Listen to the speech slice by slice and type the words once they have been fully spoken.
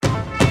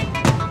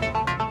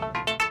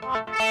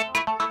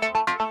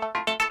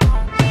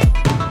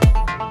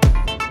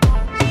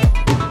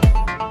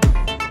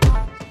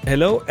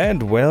Hello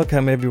and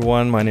welcome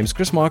everyone. My name is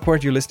Chris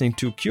Marquardt. You're listening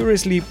to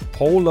Curiously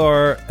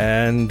Polar,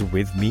 and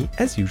with me,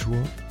 as usual,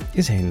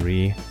 is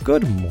Henry.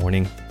 Good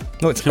morning.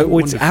 No, it's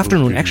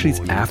afternoon. Actually,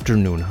 it's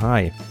afternoon.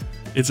 Hi.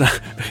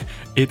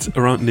 It's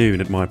around noon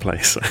at my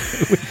place.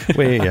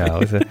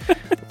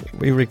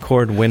 We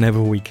record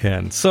whenever we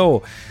can.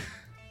 So,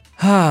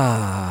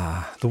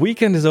 the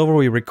weekend is over.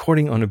 We're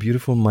recording on a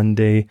beautiful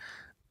Monday,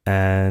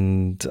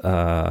 and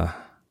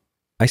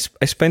I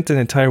spent an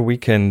entire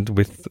weekend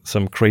with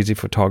some crazy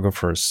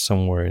photographers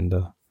somewhere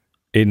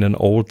in an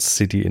old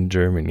city in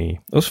Germany.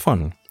 It was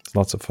fun.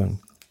 Lots of fun.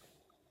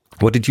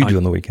 What did you do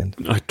on the weekend?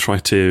 I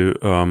tried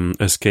to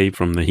escape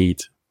from the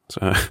heat,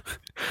 so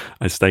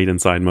I stayed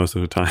inside most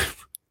of the time.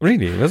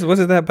 Really? Was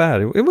it that bad?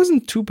 It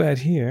wasn't too bad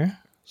here.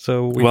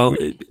 So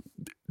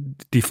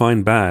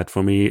define bad.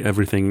 For me,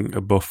 everything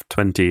above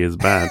 20 is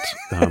bad.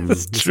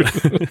 That's true.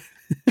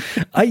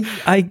 I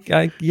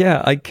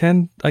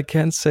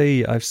can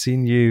say I've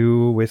seen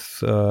you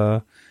with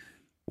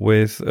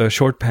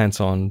short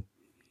pants on,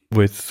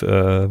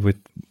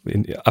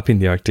 up in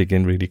the Arctic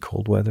in really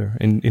cold weather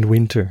in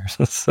winter.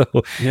 So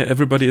yeah,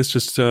 everybody is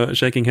just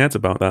shaking heads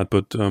about that.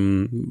 But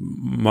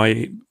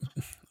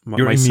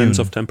my sense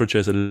of temperature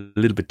is a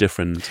little bit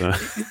different,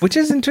 which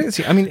is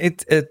interesting. I mean,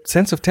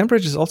 sense of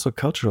temperature is also a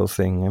cultural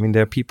thing. I mean,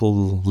 there are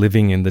people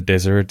living in the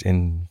desert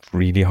in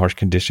really harsh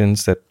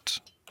conditions that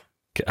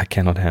I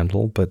cannot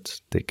handle, but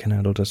they can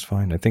handle just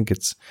fine. I think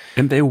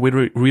and they're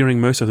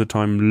wearing most of the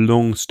time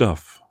long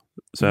stuff.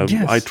 So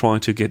yes. I try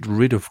to get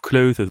rid of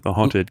clothes the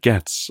hotter it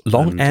gets.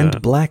 Long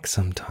and black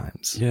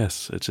sometimes.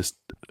 Yes, it's just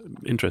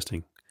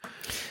interesting.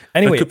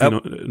 Anyway, that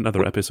could be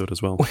another episode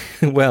as well.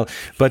 Well,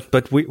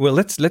 but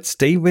let's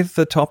stay with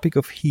the topic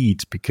of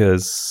heat,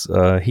 because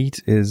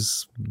heat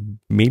is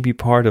maybe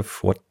part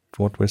of what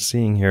we're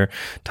seeing here.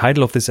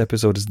 Title of this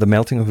episode is The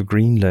Melting of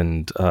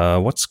Greenland.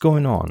 What's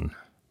going on?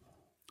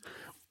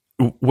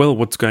 Well,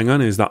 what's going on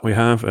is that we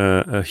have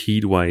a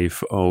heat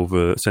wave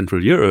over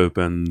Central Europe,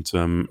 and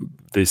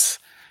this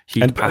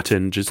heat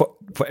pattern just...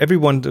 For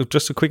everyone,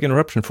 just a quick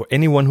interruption. For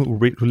anyone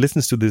who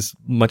listens to this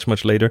much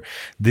later,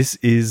 this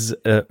is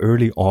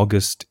early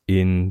August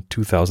in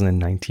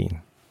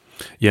 2019.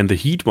 Yeah, and the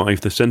heat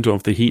wave, the center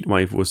of the heat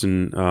wave was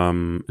in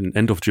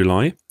end of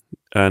July,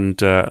 and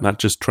that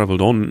just traveled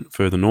on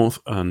further north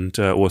and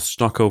was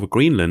stuck over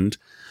Greenland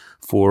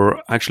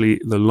for actually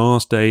the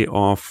last day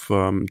of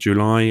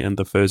July and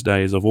the first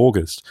days of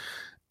August.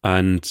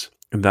 And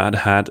that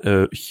had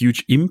a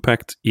huge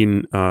impact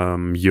in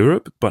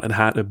Europe, but it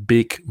had a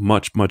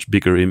much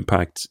bigger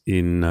impact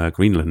in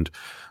Greenland.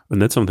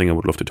 And that's something I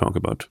would love to talk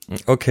about.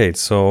 Okay,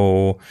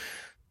 so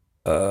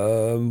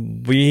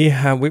we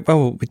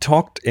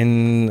talked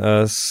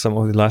in some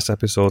of the last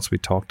episodes, we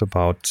talked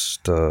about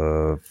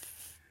the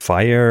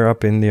fire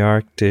up in the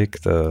Arctic,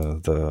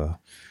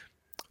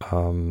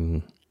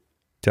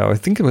 I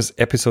think it was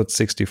episode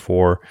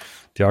 64,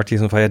 the Arctic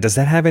is on fire. Does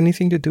that have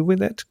anything to do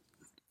with it?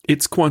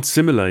 It's quite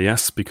similar,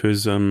 yes,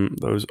 because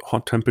those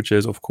hot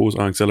temperatures, of course,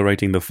 are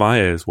accelerating the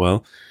fire as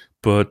well.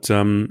 But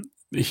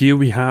here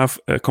we have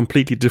a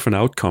completely different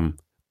outcome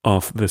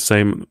of the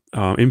same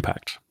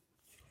impact.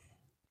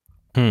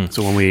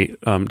 So when we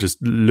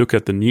just look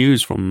at the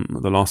news from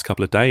the last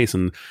couple of days,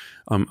 and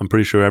I'm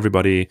pretty sure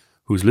everybody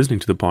who's listening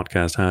to the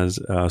podcast has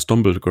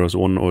stumbled across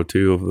one or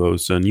two of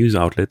those news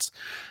outlets,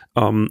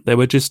 they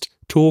were just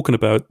talking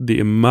about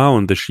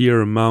the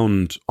sheer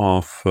amount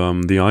of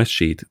the ice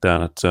sheet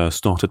that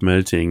started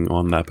melting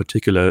on that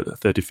particular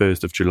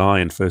 31st of July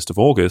and 1st of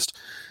August,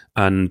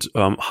 and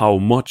how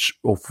much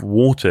of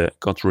water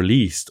got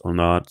released on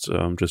that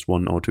just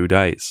 1 or 2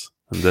 days.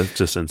 And that's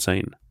just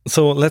insane.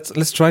 So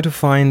let's try to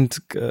find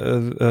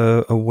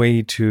a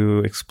way to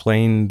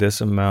explain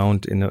this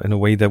amount in a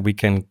way that we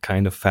can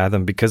kind of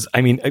fathom. Because I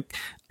mean,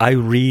 I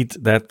read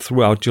that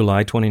throughout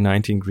July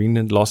 2019,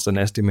 Greenland lost an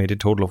estimated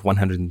total of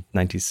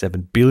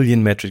 197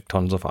 billion metric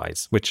tons of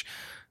ice, which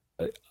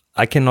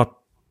I cannot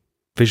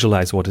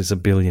visualize what is a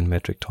billion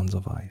metric tons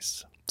of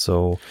ice.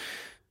 So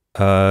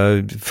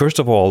first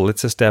of all,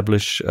 let's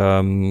establish,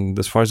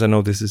 as far as I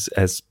know, this is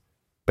as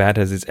bad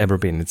as it's ever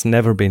been. It's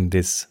never been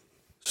this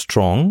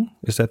strong.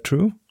 Is that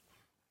true?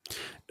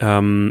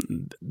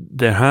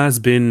 There has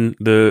been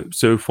the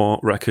so far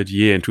record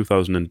year in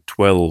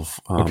 2012,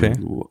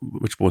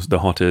 which was the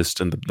hottest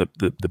and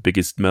the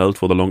biggest melt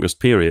for the longest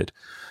period.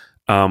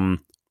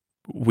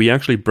 We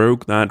actually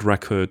broke that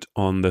record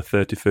on the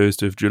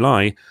 31st of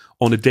July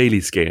on a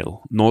daily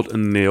scale, not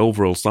in the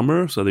overall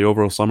summer. So the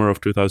overall summer of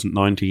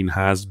 2019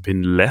 has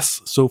been less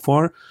so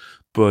far,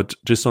 but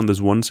just on this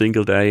one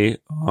single day,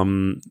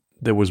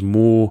 there was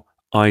more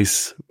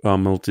ice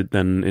melted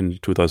than in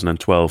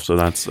 2012, so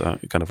that's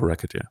kind of a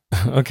record, yeah.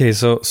 Okay,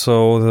 so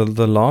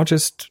the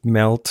largest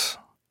melt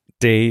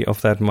day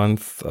of that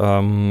month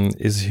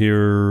is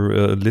here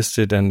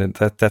listed, and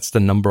that's the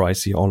number I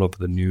see all over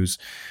the news,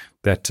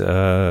 that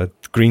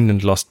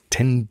Greenland lost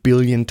 10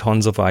 billion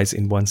tons of ice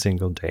in one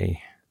single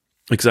day.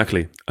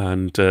 Exactly,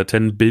 and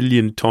 10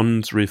 billion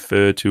tons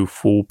refer to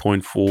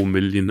 4.4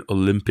 million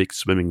Olympic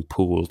swimming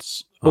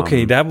pools.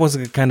 Okay, that was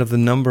kind of the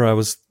number I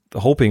was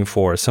hoping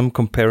for some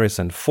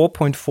comparison.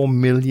 4.4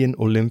 million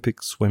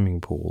Olympic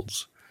swimming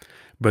pools.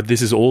 But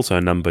this is also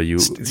a number you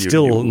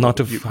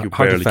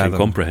barely can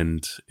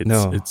comprehend.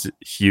 It's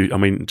huge. I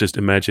mean, just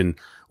imagine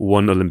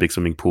one Olympic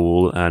swimming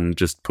pool and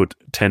just put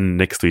 10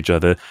 next to each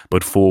other,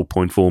 but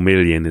 4.4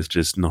 million is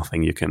just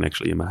nothing you can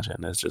actually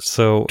imagine. It's just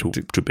too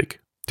big.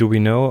 Do we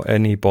know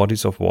any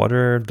bodies of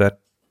water that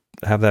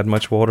have that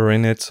much water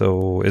in it?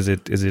 So is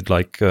it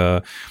like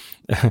so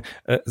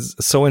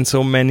and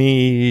so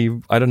many,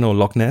 I don't know,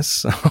 Loch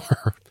Ness?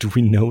 Do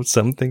we know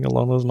something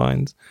along those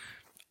lines?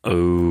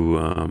 Oh,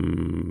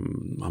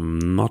 I'm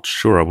not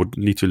sure. I would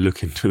need to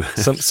look into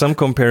that. Some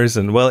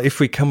comparison. Well, if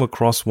we come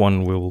across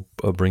one, we'll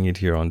bring it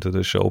here onto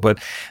the show.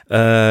 But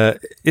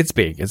it's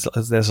big.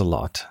 There's a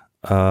lot.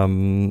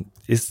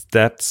 Is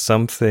that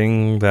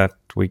something that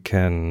we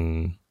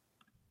can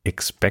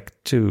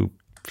expect to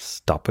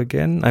stop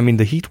again? I mean,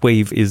 the heat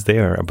wave is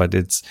there, but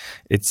is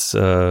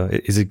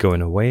it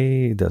going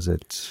away? Does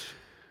it?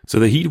 So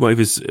the heat wave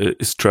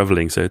is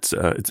traveling. So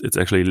it's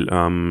actually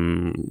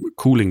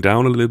cooling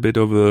down a little bit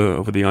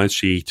over the ice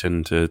sheet,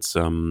 and it's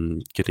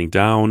getting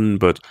down.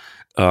 But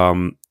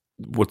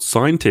what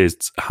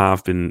scientists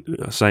have been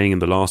saying in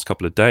the last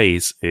couple of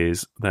days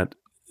is that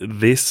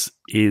this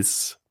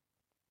is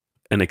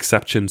an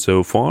exception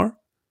so far,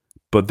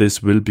 but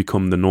this will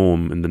become the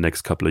norm in the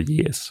next couple of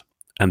years.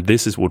 And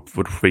this is what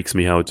freaks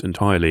me out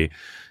entirely,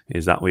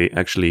 is that we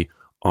actually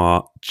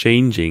are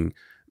changing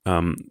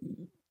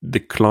the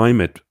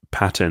climate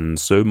pattern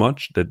so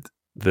much that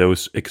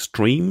those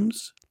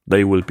extremes,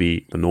 they will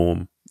be the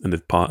norm in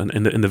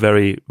the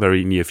very,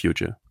 very near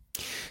future.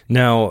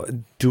 Now,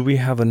 do we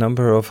have a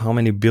number of how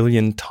many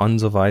billion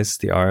tons of ice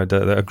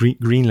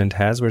Greenland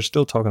has? We're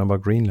still talking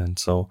about Greenland.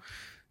 So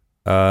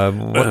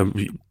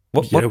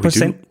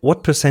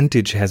what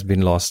percentage has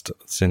been lost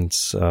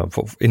since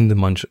in the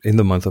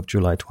month of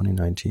July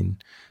 2019?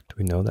 Do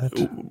we know that?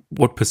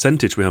 What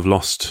percentage we have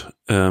lost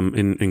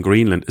in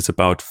Greenland is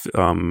about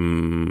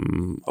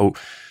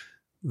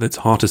that's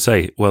hard to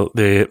say. Well,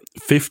 the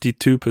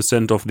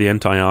 52% of the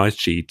entire ice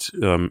sheet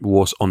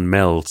was on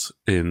melt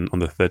on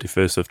the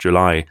 31st of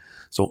July.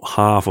 So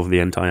half of the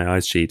entire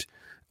ice sheet.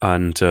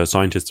 And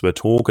scientists were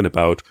talking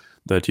about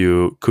that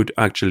you could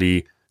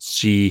actually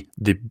see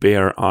the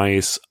bare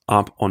ice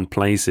up on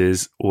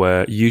places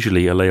where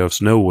usually a layer of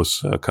snow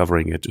was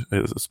covering it,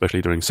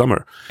 especially during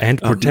summer. And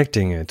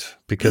protecting it,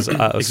 because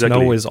exactly.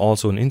 Snow is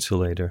also an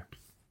insulator.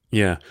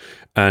 Yeah.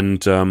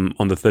 And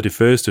on the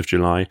 31st of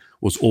July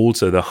was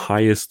also the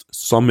highest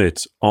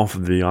summit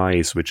of the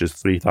ice, which is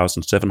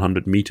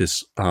 3,700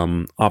 meters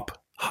up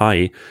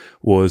high,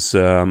 was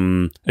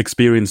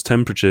experienced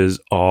temperatures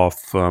of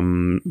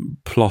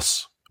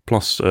plus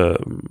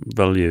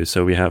value.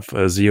 So we have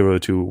 0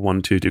 to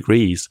 12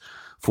 degrees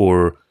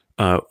for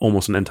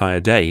almost an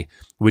entire day,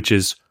 which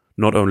is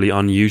not only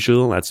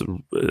unusual,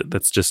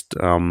 that's just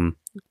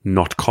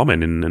not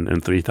common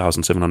in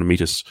 3,700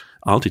 meters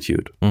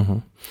altitude. Mm-hmm.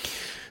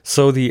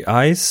 So the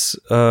ice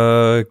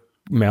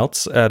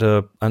melts at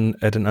an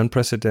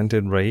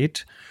unprecedented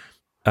rate.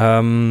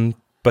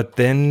 But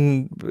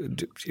then,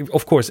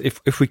 of course,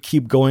 if we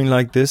keep going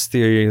like this,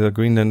 the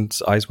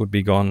Greenland's ice would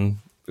be gone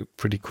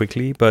pretty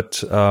quickly.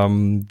 But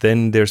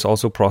then there's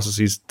also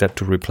processes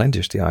to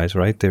replenish the ice,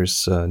 right?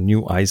 There's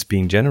new ice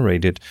being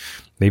generated.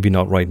 Maybe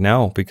not right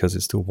now because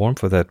it's too warm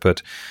for that.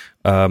 But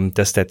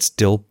does that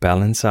still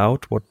balance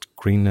out what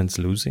Greenland's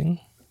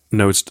losing?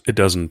 No, it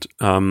doesn't.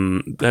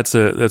 That's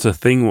a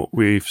thing what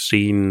we've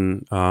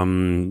seen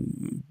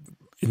in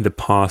the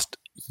past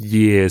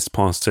years,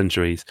 past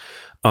centuries.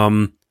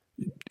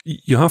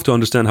 You have to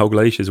understand how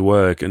glaciers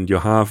work, and you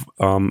have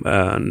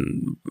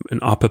an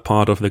upper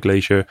part of the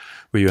glacier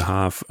where you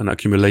have an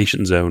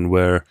accumulation zone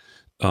where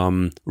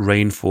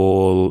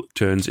rainfall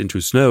turns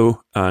into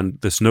snow,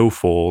 and the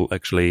snowfall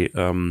actually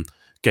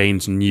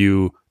gains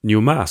new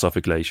mass of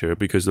a glacier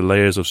because the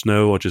layers of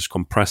snow are just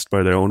compressed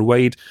by their own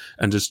weight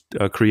and just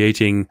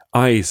creating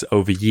ice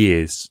over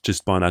years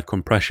just by that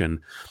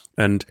compression.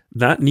 And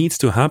that needs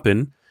to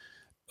happen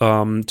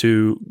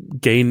to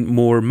gain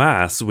more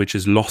mass, which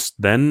is lost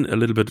then a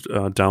little bit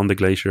down the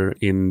glacier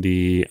in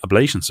the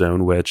ablation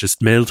zone, where it's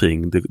just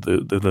melting,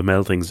 the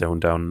melting zone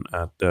down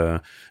at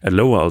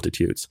lower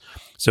altitudes.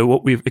 So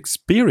what we've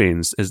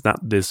experienced is that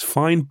this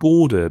fine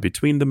border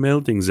between the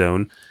melting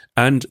zone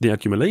and the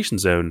accumulation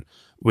zone,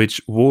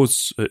 which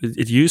was,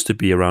 it used to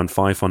be around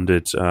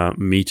 500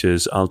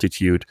 meters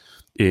altitude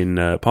in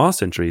past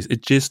centuries,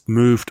 it just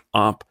moved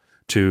up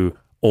to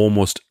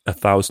almost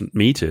 1,000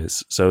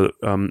 meters. So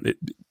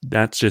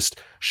that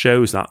just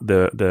shows that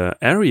the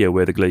area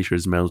where the glacier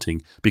is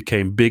melting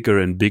became bigger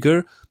and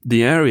bigger.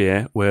 The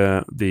area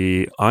where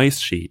the ice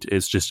sheet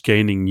is just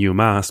gaining new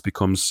mass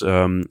becomes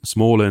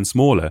smaller and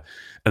smaller.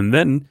 And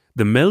then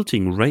the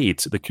melting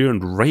rate, the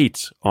current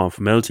rate of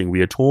melting,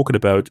 we are talking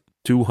about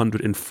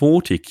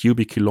 240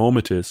 cubic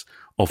kilometers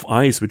of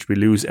ice, which we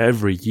lose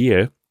every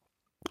year.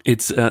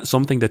 It's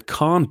something that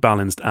can't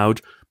balance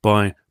out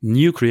by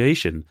new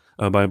creation,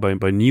 by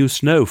new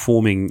snow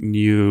forming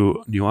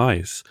new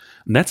ice.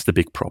 And that's the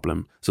big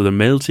problem. So the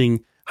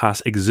melting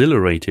has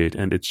accelerated,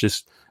 and it's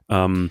just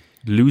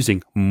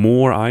losing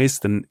more ice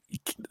than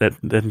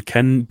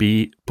can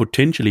be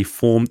potentially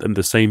formed in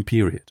the same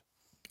period.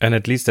 And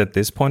at least at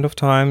this point of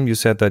time, you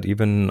said that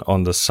even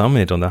on the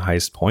summit, on the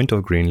highest point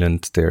of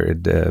Greenland,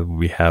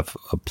 we have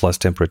plus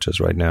temperatures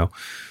right now.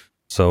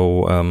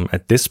 So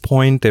at this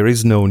point, there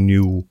is no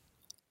new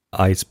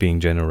ice being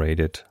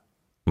generated.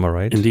 Am I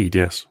right? Indeed,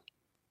 yes.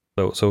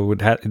 So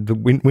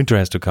the winter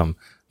has to come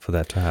for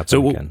that to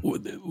happen again.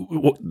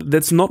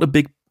 That's not a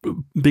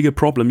bigger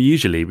problem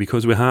usually,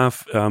 because we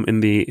have in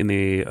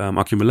the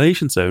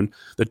accumulation zone.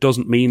 That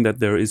doesn't mean that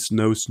there is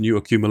no snow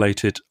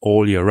accumulated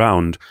all year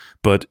round,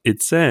 but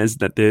it says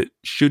that there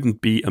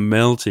shouldn't be a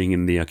melting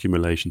in the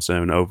accumulation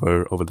zone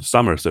over the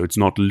summer, so it's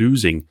not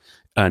losing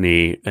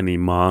any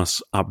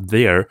mass up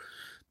there.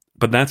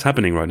 But that's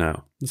happening right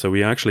now. So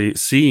we're actually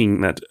seeing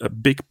that a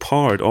big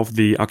part of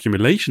the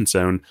accumulation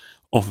zone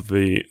of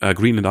the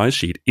Greenland ice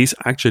sheet is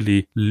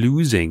actually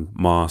losing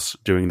mass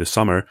during the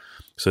summer.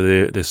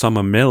 So the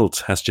summer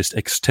melt has just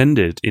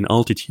extended in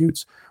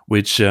altitudes,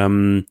 which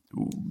it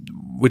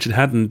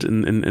hadn't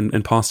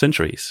in past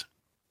centuries.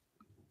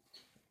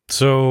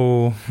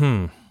 So,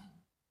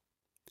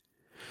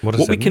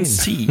 what we can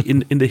see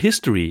in the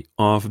history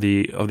of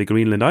the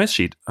Greenland ice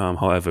sheet,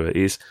 however,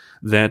 is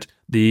that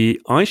the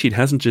ice sheet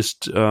hasn't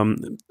just.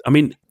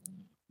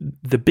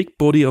 The big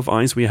body of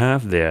ice we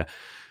have there,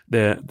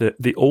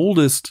 the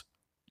oldest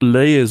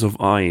layers of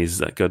ice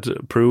that got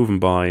proven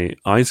by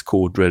ice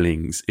core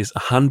drillings is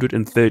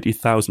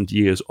 130,000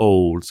 years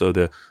old. So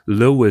the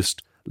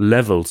lowest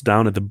levels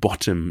down at the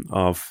bottom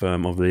of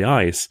the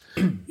ice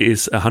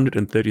is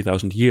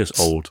 130,000 years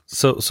old.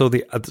 So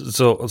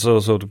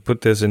to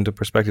put this into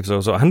perspective, so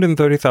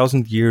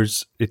 130,000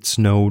 years it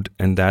snowed,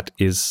 and that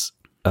is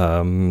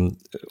on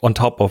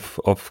top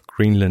of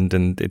Greenland,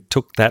 and it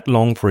took that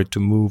long for it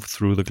to move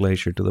through the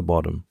glacier to the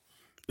bottom.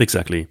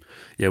 Exactly.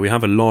 Yeah, we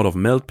have a lot of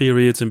melt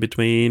periods in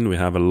between. We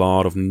have a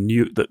lot of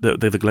new.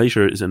 The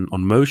glacier is on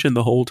motion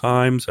the whole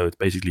time, so it's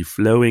basically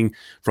flowing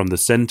from the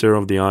center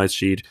of the ice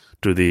sheet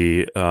to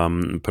the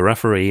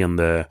periphery and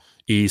the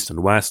east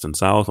and west and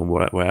south and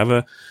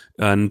wherever.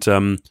 And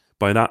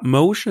by that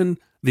motion,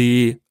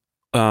 the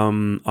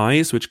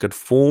ice which got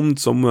formed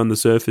somewhere on the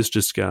surface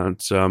just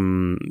got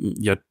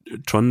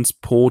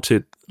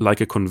transported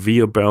like a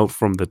conveyor belt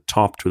from the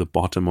top to the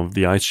bottom of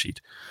the ice sheet.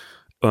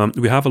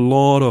 We have a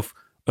lot of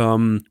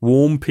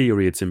warm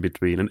periods in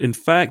between, and in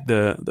fact,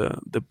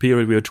 the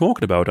period we were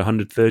talking about,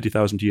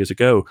 130,000 years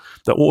ago,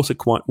 that was a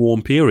quite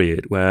warm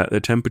period where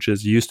the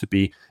temperatures used to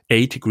be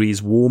 8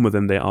 degrees warmer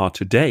than they are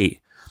today.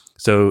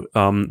 So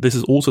this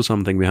is also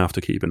something we have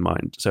to keep in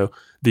mind. So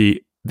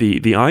the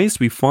ice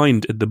we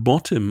find at the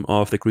bottom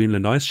of the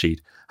Greenland ice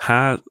sheet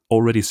had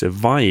already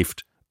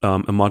survived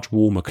a much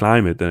warmer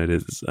climate than it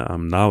is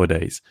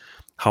nowadays.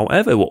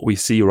 However, what we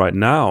see right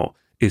now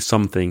is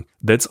something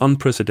that's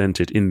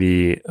unprecedented in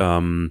the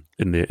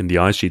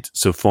ice sheet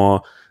so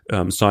far.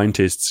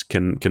 Scientists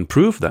can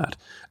prove that,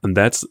 and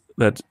that's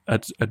that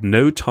at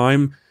no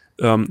time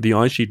the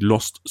ice sheet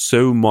lost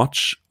so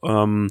much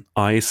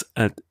ice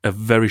at a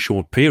very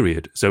short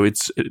period. So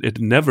it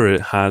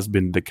never has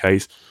been the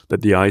case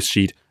that the ice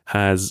sheet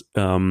has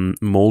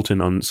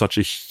molten on such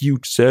a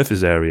huge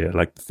surface area,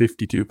 like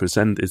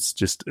 52%. It's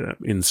just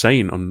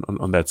insane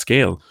on that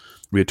scale.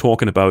 We're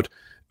talking about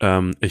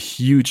a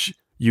huge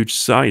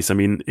size. I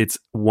mean, it's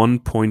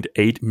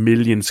 1.8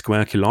 million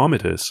square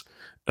kilometers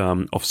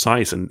of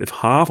size. And if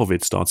half of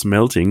it starts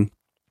melting,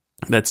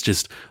 that's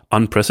just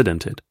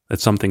unprecedented.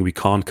 That's something we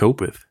can't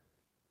cope with.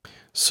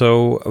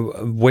 So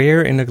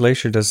where in a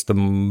glacier does the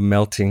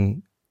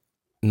melting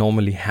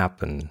normally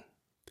happen?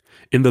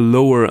 In the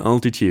lower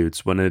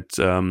altitudes, when it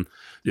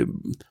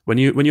when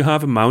you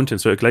have a mountain.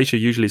 So a glacier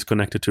usually is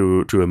connected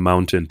to a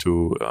mountain,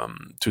 to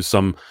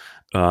some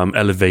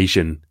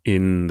elevation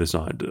in the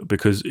side,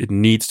 because it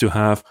needs to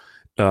have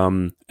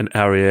an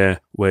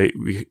area where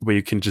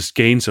you can just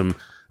gain some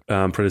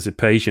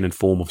precipitation in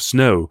form of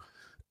snow,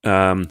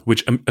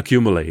 which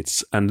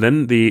accumulates. And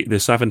then the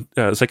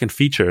second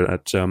feature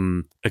that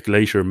a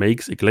glacier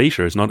makes a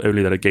glacier is not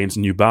only that it gains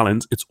new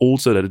balance, it's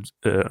also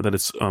that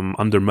it's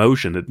under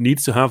motion. It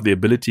needs to have the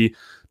ability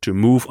to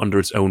move under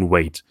its own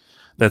weight.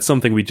 That's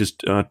something we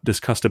just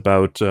discussed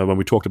about when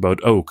we talked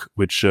about Oak,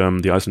 which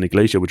the Icelandic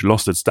glacier, which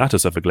lost its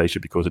status of a glacier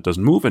because it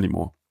doesn't move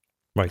anymore.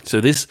 Right.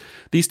 So these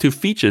two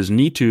features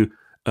need to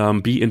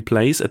be in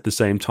place at the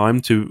same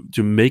time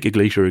to make a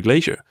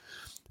glacier.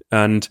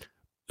 And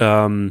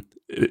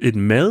it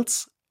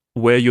melts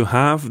where you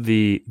have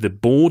the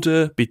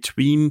border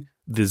between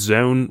the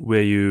zone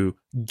where you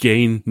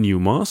gain new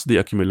mass, the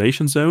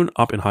accumulation zone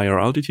up in higher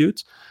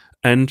altitudes,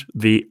 and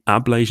the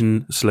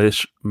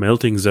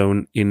ablation/melting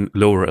zone in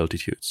lower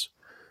altitudes.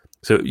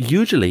 So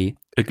usually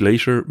a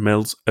glacier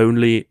melts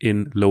only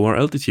in lower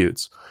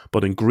altitudes.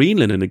 But in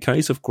Greenland, in the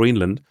case of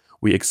Greenland,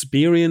 we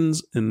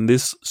experience in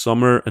this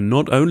summer, and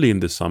not only in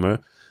this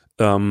summer,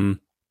 it's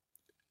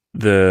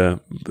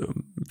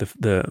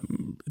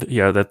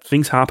that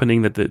things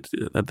happening, that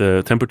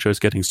the temperature is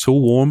getting so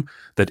warm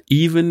that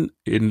even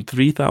in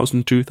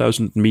 3,000,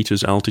 2,000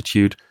 meters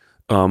altitude,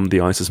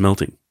 the ice is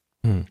melting.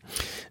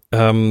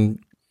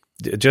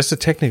 Just a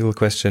technical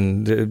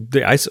question.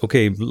 The ice,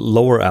 okay,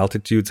 lower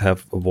altitudes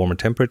have a warmer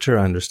temperature.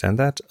 I understand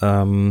that.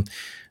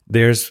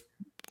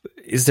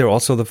 Is there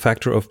also the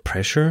factor of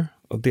pressure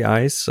of the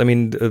ice? I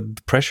mean,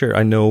 the pressure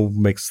I know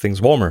makes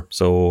things warmer.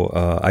 So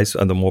ice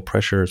under more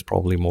pressure is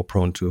probably more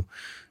prone to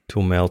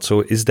melt.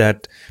 So is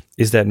that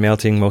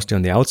melting mostly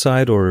on the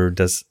outside, or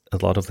does a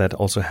lot of that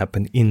also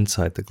happen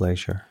inside the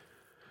glacier?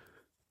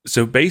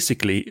 So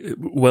basically,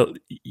 well,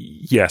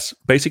 yes.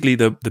 Basically,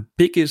 the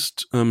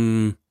biggest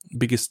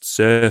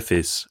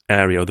surface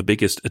area, or the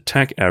biggest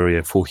attack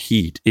area for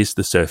heat, is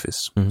the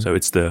surface. Mm-hmm. So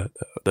it's the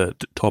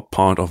top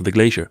part of the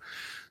glacier.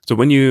 So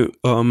when you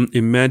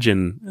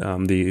imagine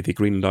the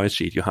Greenland ice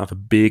sheet, you have a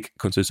big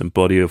consistent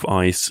body of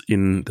ice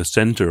in the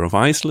center of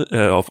Iceland,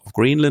 of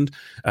Greenland,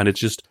 and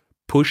it's just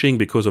pushing,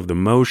 because of the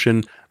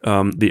motion,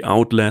 the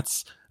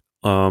outlets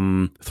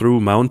through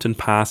mountain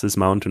passes,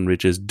 mountain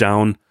ridges,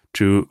 down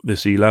to the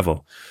sea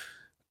level.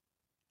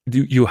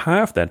 You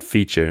have that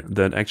feature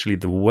that actually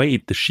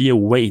the sheer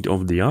weight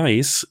of the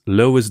ice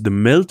lowers the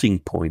melting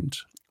point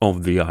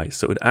of the ice.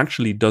 So it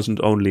actually doesn't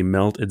only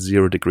melt at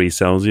 0 degrees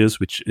Celsius,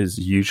 which is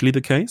usually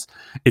the case.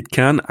 It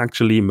can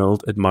actually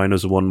melt at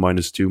 -1,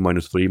 -2,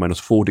 -3,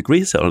 -4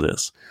 degrees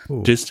Celsius.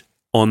 Ooh. Just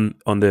on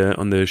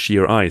the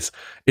sheer ice.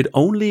 It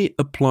only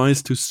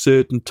applies to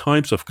certain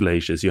types of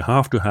glaciers. You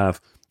have to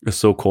have a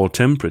so-called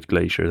temperate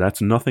glacier.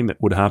 That's nothing that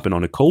would happen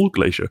on a cold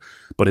glacier,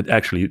 but it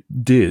actually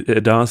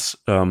does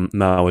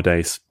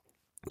nowadays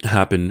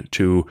happen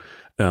to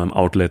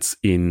outlets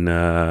in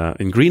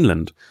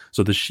Greenland.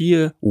 So the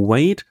sheer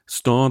weight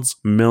starts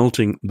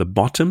melting the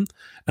bottom,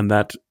 and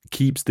that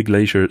keeps the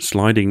glacier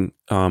sliding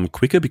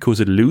quicker,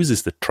 because it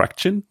loses the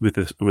traction with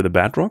the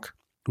bedrock,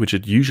 which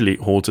it usually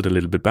holds it a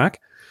little bit back.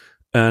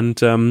 And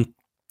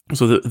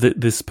so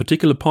this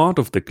particular part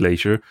of the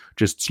glacier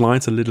just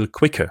slides a little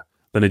quicker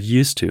than it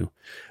used to.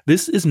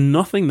 This is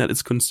nothing that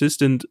is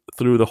consistent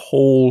through the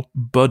whole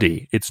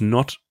body. It's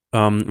not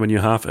when you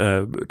have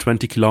a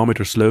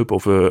 20-kilometer slope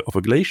of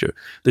a glacier.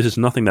 This is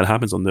nothing that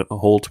happens on the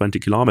whole 20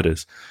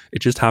 kilometers.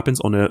 It just happens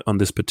on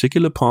this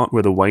particular part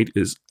where the weight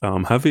is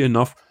heavy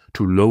enough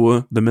to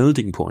lower the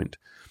melting point.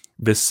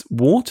 This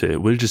water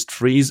will just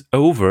freeze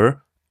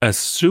over as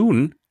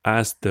soon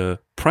as the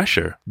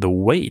pressure, the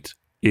weight,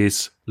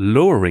 is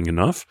lowering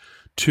enough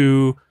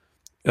to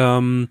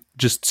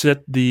just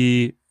set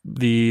the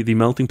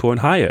melting point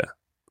higher.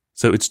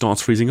 So it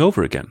starts freezing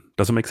over again.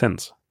 Does it make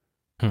sense?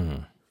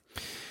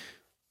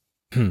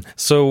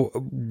 So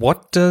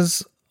what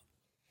does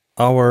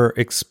our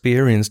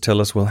experience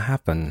tell us will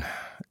happen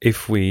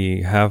if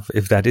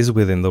that is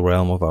within the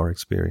realm of our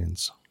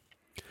experience?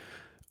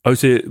 Oh,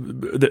 so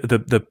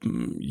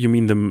you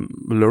mean the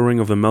lowering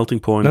of the melting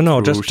point?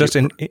 No, just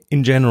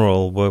in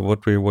general,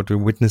 what we're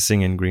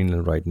witnessing in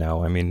Greenland right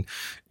now. I mean,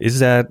 is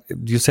that,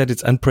 you said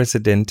it's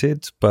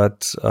unprecedented,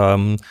 but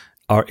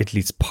are at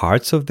least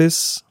parts of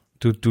this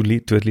to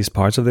at least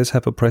parts of this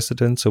have a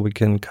precedent, so we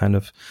can kind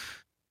of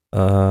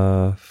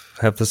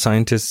have the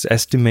scientists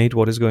estimate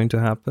what is going to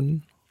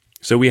happen?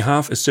 So we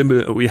have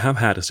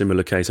had a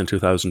similar case in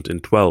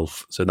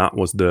 2012. So that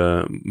was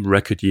the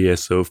record year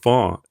so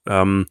far.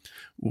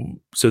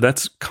 So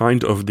that's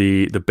kind of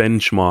the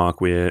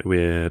benchmark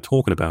we're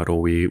talking about,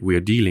 or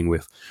we're dealing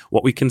with.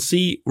 What we can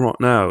see right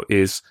now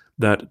is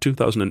that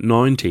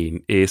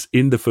 2019 is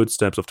in the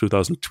footsteps of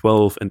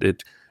 2012, and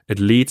it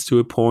leads to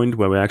a point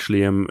where we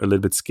actually am a little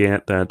bit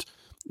scared that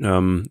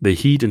the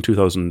heat in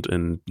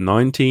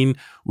 2019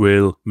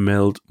 will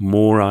melt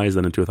more ice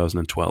than in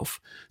 2012.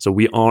 So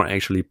we are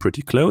actually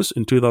pretty close.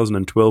 In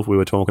 2012, we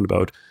were talking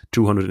about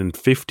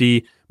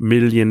 250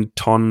 million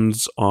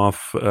tons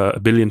of a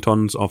billion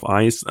tons of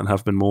ice that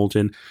have been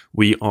molten.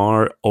 We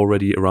are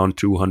already around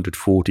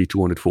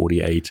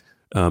 248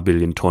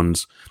 billion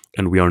tons,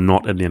 and we are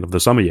not at the end of the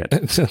summer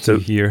yet. So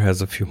the year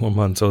has a few more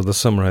months, or the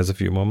summer has a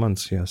few more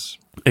months, yes.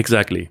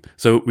 Exactly.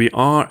 So we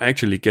are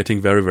actually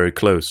getting very, very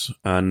close.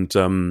 And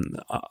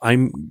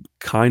I'm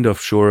kind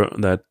of sure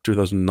that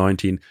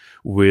 2019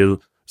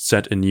 will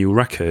set a new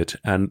record.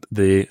 And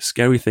the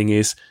scary thing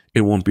is,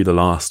 it won't be the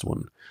last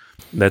one.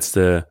 That's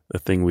the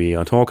thing we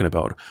are talking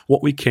about.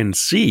 What we can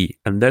see,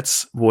 and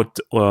that's what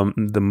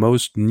the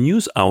most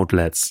news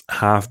outlets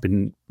have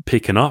been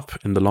picking up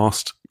in the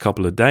last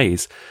couple of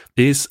days,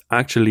 is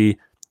actually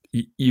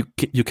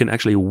you can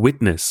actually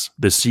witness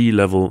the sea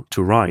level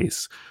to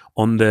rise.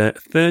 On the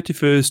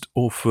 31st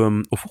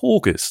of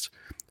August,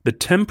 the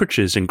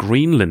temperatures in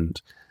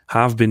Greenland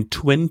have been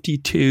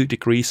 22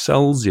 degrees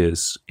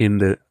Celsius in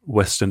the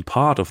western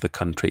part of the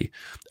country,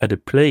 at a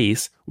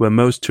place where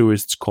most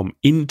tourists come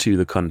into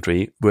the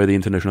country, where the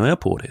international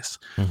airport is.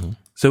 Mm-hmm.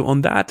 So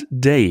on that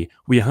day,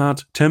 we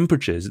had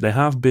temperatures that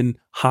have been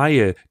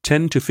higher,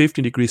 10 to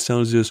 15 degrees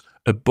Celsius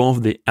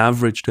above the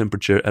average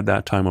temperature at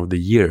that time of the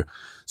year.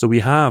 So we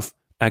have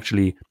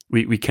actually,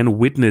 we can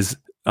witness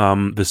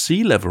the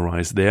sea level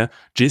rise there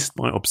just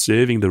by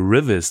observing the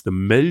rivers, the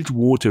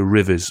meltwater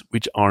rivers,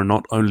 which are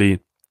not only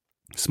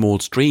small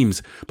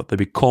streams, but they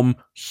become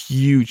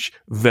huge,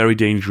 very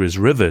dangerous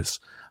rivers.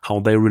 How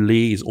they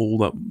release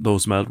all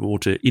those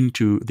meltwater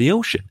into the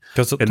ocean.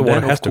 Because the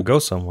water has to go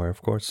somewhere,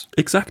 of course.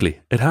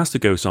 Exactly. It has to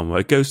go somewhere.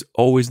 It goes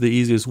always the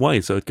easiest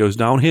way. So it goes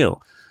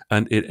downhill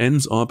and it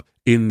ends up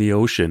in the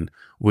ocean,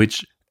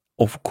 which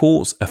of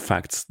course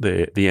affects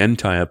the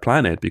entire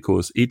planet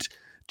because it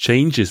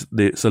changes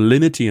the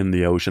salinity in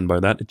the ocean. By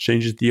that, it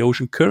changes the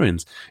ocean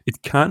currents.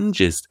 It can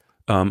just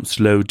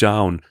slow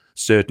down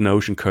certain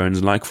ocean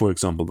currents, like, for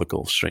example, the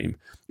Gulf Stream.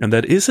 And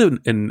that is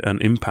an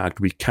impact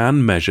we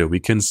can measure.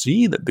 We can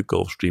see that the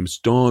Gulf Stream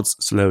starts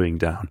slowing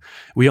down.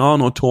 We are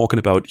not talking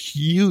about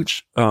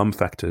huge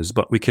factors,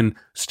 but we can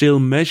still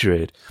measure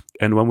it.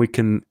 And when we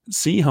can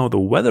see how the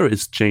weather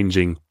is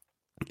changing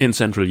in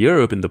Central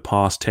Europe in the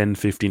past 10,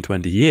 15,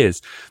 20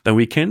 years, then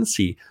we can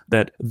see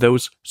that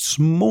those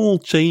small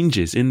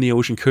changes in the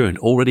ocean current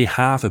already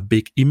have a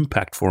big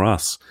impact for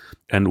us.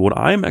 And what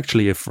I'm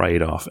actually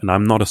afraid of, and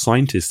I'm not a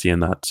scientist here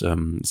in that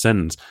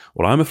sense,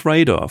 what I'm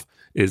afraid of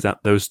is that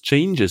those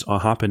changes are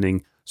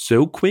happening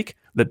so quick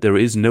that there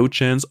is no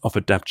chance of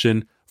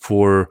adaptation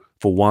for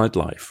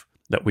wildlife,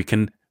 that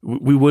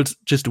we will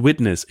just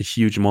witness a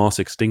huge mass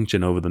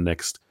extinction over the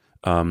next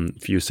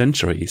few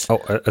centuries.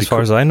 As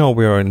far as I know,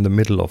 we are in the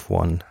middle of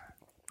one.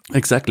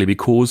 Exactly,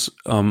 because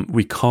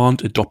we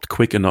can't adopt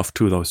quick enough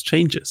to those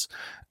changes.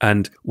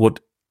 And what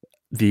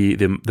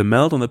the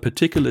melt on a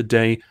particular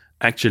day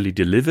actually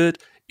delivered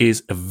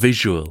is a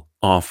visual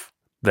of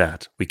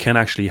that. We can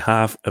actually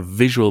have a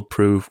visual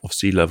proof of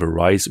sea level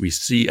rise. We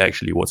see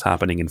actually what's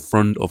happening in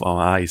front of our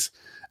eyes.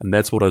 And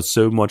that's what I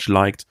so much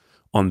liked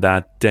on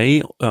that day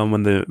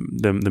when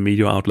the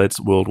media outlets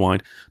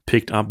worldwide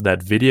picked up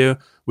that video,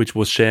 which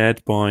was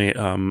shared by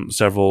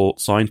several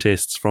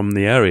scientists from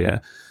the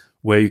area,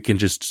 where you can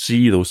just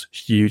see those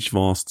huge,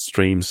 vast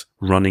streams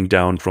running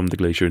down from the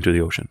glacier into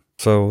the ocean.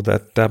 So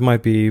that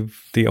might be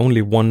the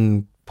only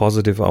one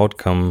positive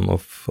outcome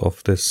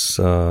of this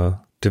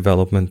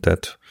development,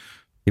 that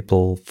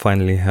people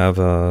finally have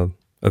a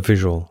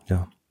visual.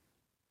 Yeah,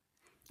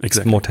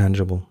 exactly. It's more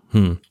tangible.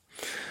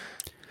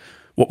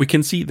 What we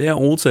can see there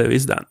also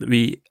is that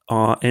we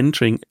are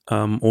entering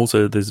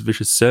also this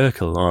vicious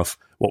circle of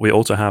what we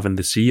also have in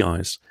the sea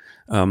ice.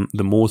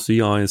 The more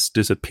sea ice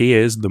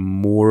disappears, the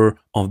more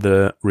of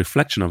the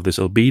reflection of this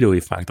albedo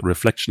effect, the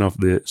reflection of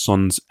the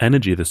sun's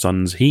energy, the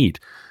sun's heat,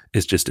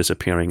 is just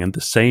disappearing. And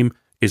the same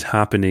is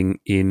happening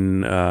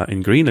in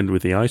Greenland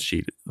with the ice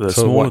sheet. The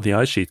smaller the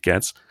ice sheet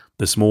gets,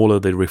 the smaller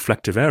the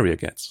reflective area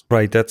gets.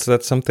 Right.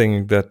 That's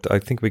something that I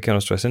think we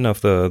cannot stress enough.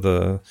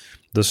 The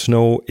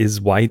snow is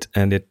white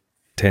and it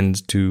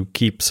tends to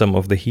keep some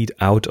of the heat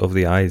out of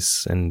the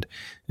ice, and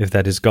if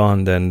that is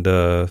gone, then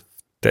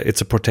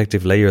it's a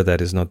protective layer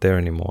that is not there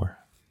anymore.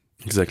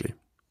 Exactly.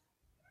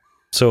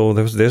 So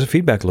there's a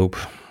feedback loop.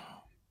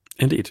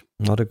 Indeed.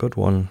 Not a good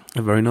one.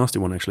 A very nasty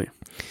one, actually.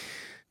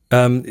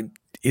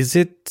 Is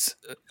it,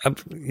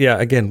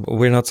 again,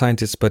 we're not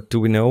scientists, but do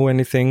we know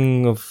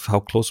anything of how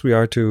close we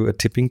are to a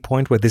tipping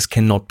point where this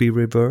cannot be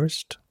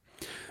reversed?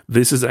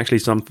 This is actually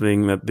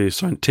something that the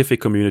scientific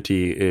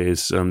community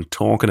is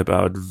talking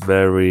about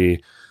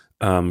very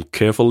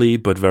carefully,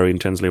 but very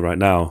intensely right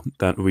now,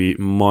 that we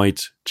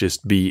might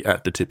just be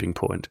at the tipping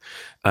point.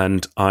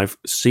 And I've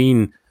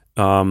seen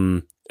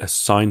a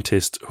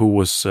scientist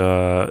who's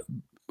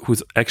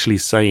actually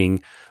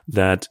saying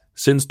that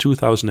since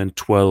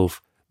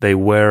 2012, they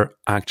were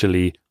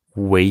actually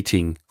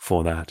waiting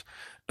for that.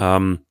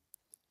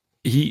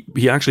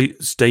 He actually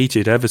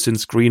stated, ever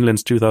since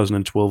Greenland's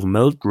 2012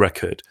 melt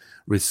record,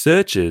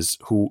 researchers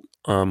who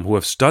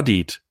have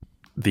studied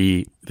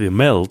the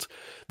melt,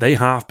 they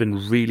have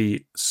been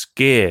really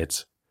scared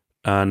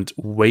and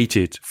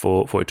waited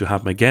for it to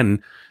happen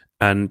again,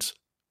 and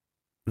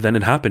then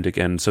it happened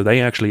again. So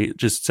they actually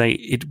just say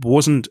it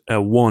wasn't a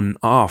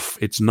one-off.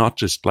 It's not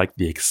just like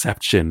the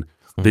exception.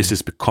 Mm-hmm. This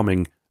is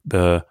becoming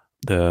the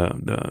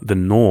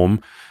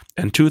norm.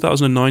 And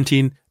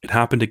 2019, it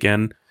happened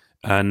again.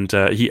 And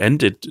he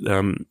ended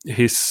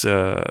his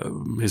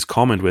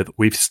comment with,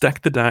 "We've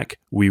stacked the deck,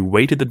 we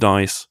weighted the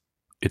dice,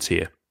 it's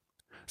here."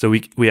 So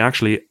we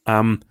actually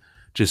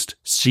just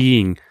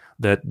seeing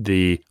that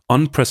the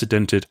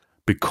unprecedented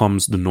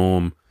becomes the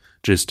norm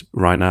just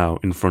right now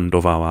in front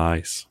of our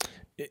eyes.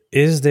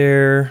 Is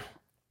there,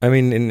 I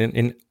mean,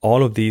 in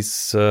all of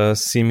these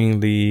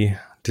seemingly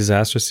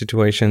disastrous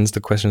situations, the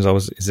question is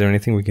always, is there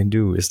anything we can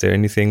do? Is there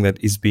anything that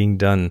is being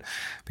done?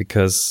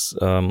 Because,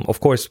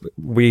 of course,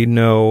 we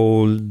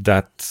know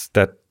that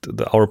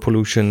our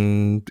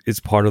pollution is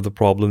part of the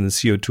problem. The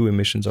CO2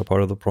 emissions are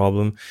part of the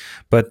problem.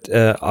 But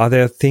are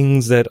there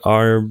things that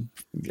are,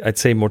 I'd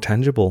say, more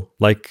tangible?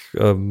 Like,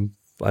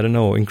 I don't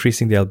know,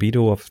 increasing the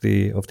albedo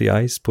of the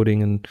ice,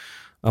 putting an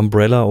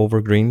umbrella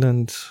over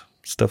Greenland,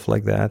 stuff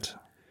like that.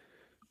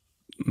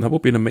 That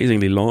would be an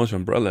amazingly large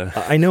umbrella.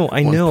 I know.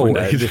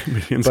 1.8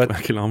 million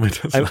square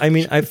kilometers. I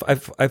mean,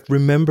 I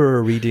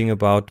remember reading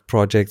about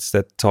projects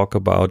that talk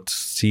about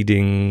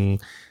seeding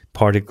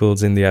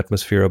particles in the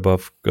atmosphere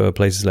above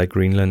places like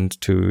Greenland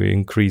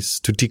to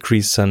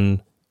decrease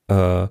sun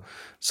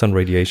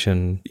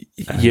radiation.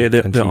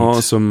 There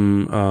are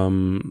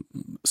some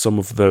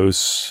of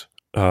those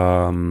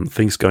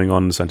things going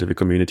on in the scientific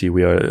community.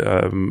 We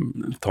are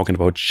talking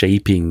about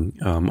shaping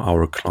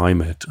our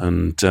climate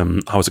and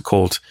how's it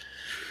called?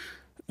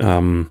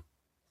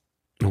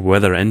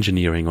 Weather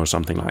engineering or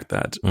something like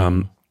that.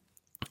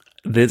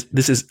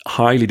 This is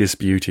highly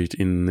disputed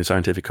in the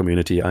scientific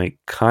community. I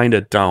kind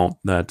of doubt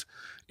that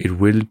it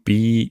will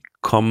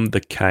become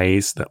the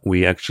case that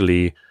we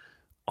actually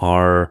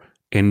are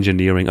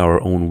engineering our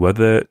own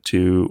weather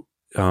to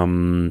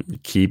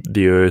keep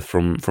the Earth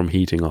from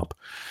heating up.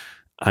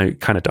 I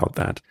kind of doubt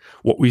that.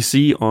 What we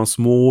see are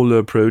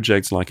smaller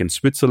projects like in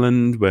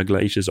Switzerland, where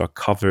glaciers are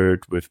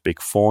covered with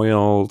big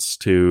foils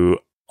to,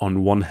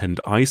 on one hand,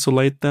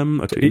 isolate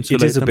them. It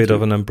is a bit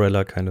of an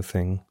umbrella kind of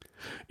thing.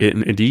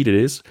 Indeed, it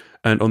is.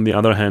 And on the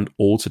other hand,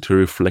 also to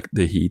reflect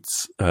the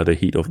heat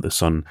of the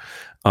sun.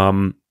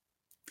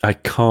 I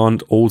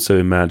can't also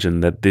imagine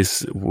that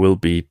this will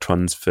be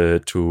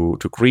transferred to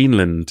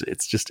Greenland.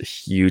 It's just a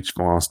huge,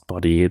 vast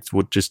body. It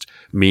would just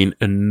mean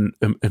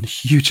a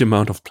huge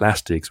amount of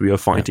plastics. We are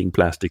fighting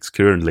plastics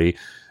currently,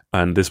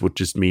 and this would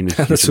just mean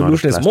the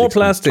solution is more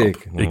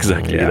plastic.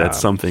 Exactly. Yeah. That's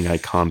something I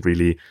can't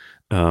really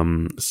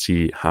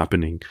see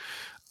happening.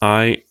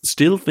 I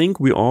still think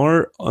we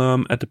are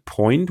at the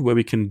point where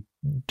we can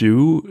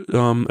do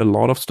a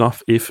lot of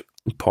stuff if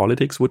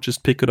politics would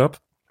just pick it up.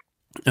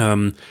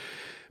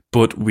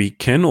 But we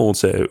can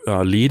also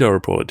lead our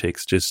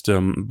politics just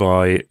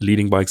by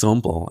leading by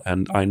example.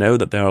 And I know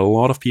that there are a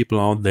lot of people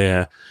out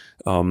there.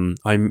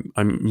 I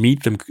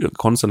meet them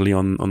constantly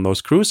on those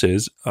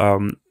cruises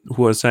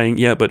who are saying,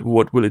 yeah, but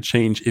what will it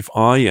change if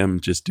I am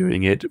just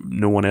doing it?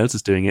 No one else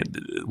is doing it.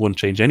 It won't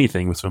change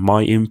anything. So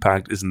my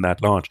impact isn't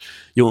that large.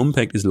 Your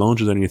impact is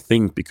larger than you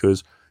think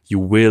because you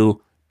will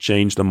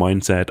change the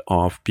mindset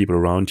of people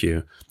around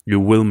you. You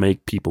will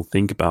make people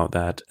think about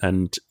that.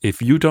 And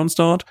if you don't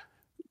start,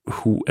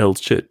 who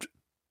else should?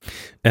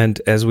 And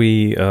as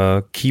we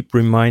keep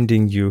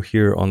reminding you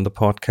here on the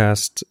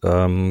podcast,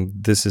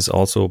 this is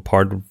also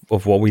part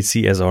of what we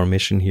see as our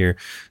mission here,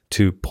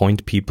 to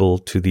point people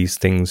to these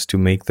things, to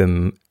make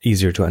them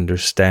easier to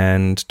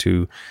understand,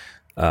 to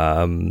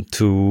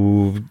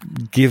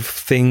give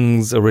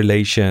things a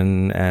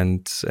relation,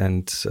 and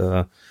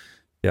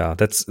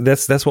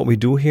that's what we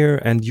do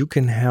here. And you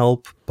can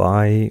help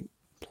by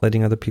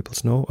letting other people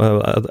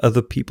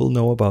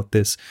know about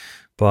this,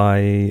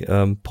 by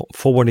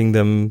forwarding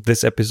them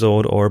this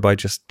episode, or by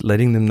just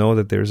letting them know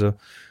that there's a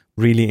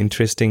really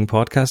interesting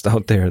podcast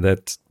out there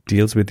that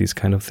deals with these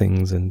kind of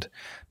things and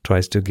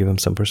tries to give them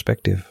some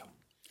perspective.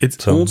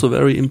 It's also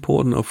very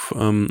important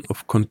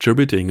of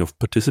contributing, of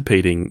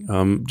participating.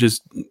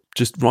 Just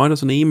write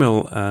us an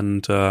email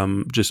and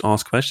just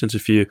ask questions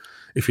if you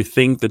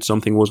think that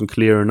something wasn't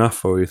clear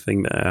enough, or you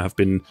think there have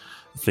been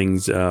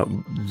things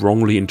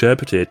wrongly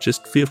interpreted.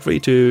 Just feel free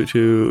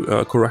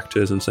to correct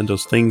us and send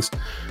us things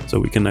so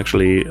we can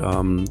actually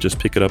just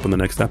pick it up on the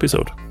next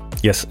episode.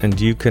 Yes, and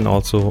you can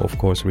also, of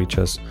course, reach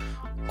us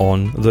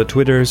on the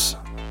Twitters.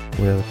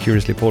 We're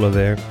Curiously Polar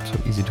there, so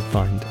easy to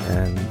find.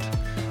 And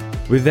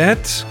with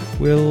that,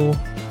 we'll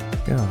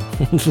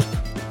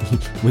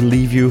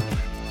leave you,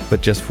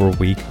 but just for a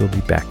week. We'll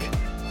be back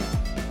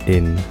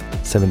in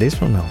 7 days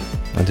from now.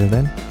 Until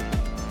then,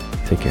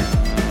 take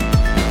care.